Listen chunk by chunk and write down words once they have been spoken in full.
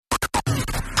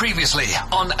Previously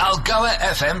on Algoa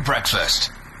FM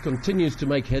Breakfast. Continues to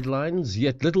make headlines,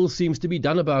 yet little seems to be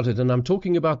done about it, and I'm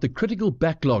talking about the critical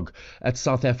backlog at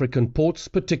South African ports,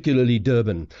 particularly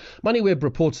Durban. Moneyweb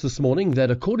reports this morning that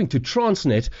according to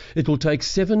Transnet, it will take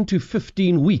 7 to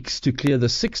 15 weeks to clear the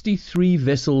 63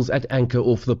 vessels at anchor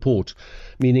off the port,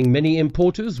 meaning many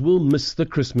importers will miss the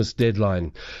Christmas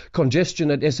deadline.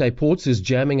 Congestion at SA ports is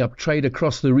jamming up trade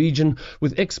across the region,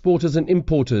 with exporters and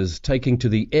importers taking to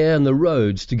the air and the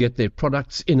roads to get their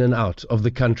products in and out of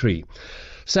the country.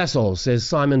 Sasol says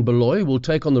Simon Baloyi will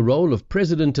take on the role of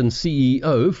President and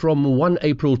CEO from 1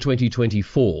 April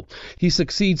 2024. He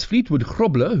succeeds Fleetwood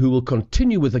Grobler, who will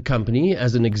continue with the company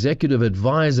as an executive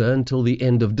advisor until the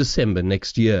end of December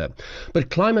next year.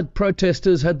 But climate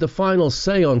protesters had the final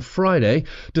say on Friday,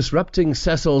 disrupting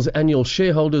Sasol's annual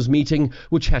shareholders meeting,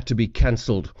 which had to be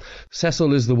cancelled.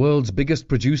 Sasol is the world's biggest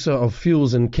producer of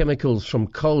fuels and chemicals from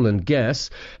coal and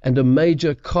gas and a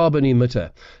major carbon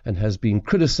emitter, and has been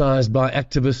criticized by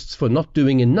activists for not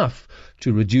doing enough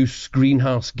to reduce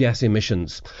greenhouse gas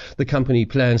emissions. The company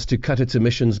plans to cut its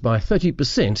emissions by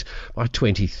 30% by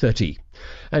 2030.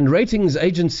 And ratings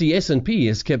agency S&P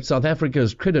has kept South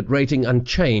Africa's credit rating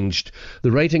unchanged.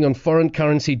 The rating on foreign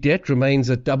currency debt remains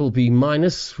at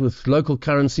BB-, with local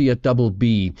currency at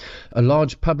BB. A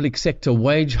large public sector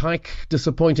wage hike,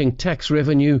 disappointing tax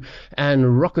revenue,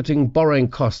 and rocketing borrowing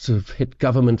costs have hit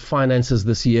government finances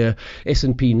this year.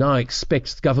 S&P now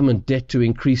expects government debt to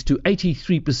increase to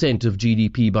 83% of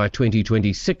GDP by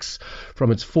 2026,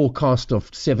 from its forecast of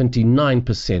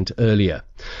 79% earlier.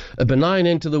 A benign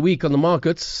end to the week on the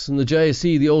markets, and the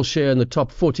JSE, the all share in the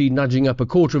top 40, nudging up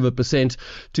 0.25%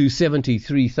 to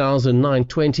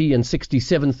 73,920 and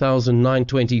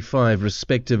 67,925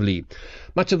 respectively.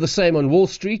 Much of the same on Wall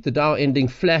Street, the Dow ending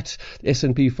flat,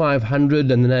 S&P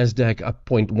 500 and the Nasdaq up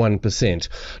 0.1%.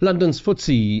 London's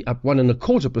FTSE up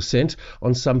 1.25%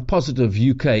 on some positive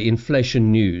UK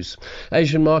inflation news.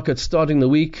 Asian markets starting the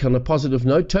week on a positive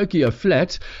note, Tokyo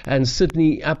flat and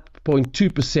Sydney up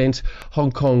 0.2%,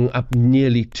 Hong Kong up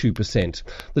nearly 2%.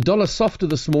 The dollar softer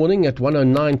this morning at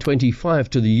 109.25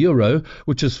 to the euro,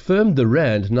 which has firmed the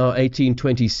rand, now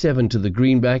 18.27 to the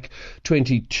greenback,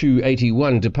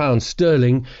 22.81 to pound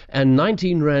sterling, and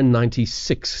 19 rand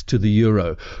 96 to the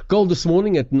euro. Gold this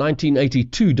morning at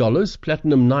 $19.82,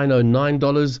 platinum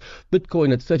 $909,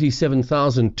 Bitcoin at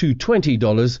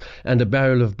 $37,220, and a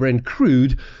barrel of Brent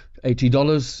crude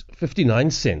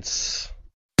 $80.59.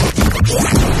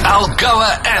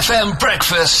 Algoa FM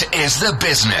Breakfast is the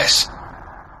business.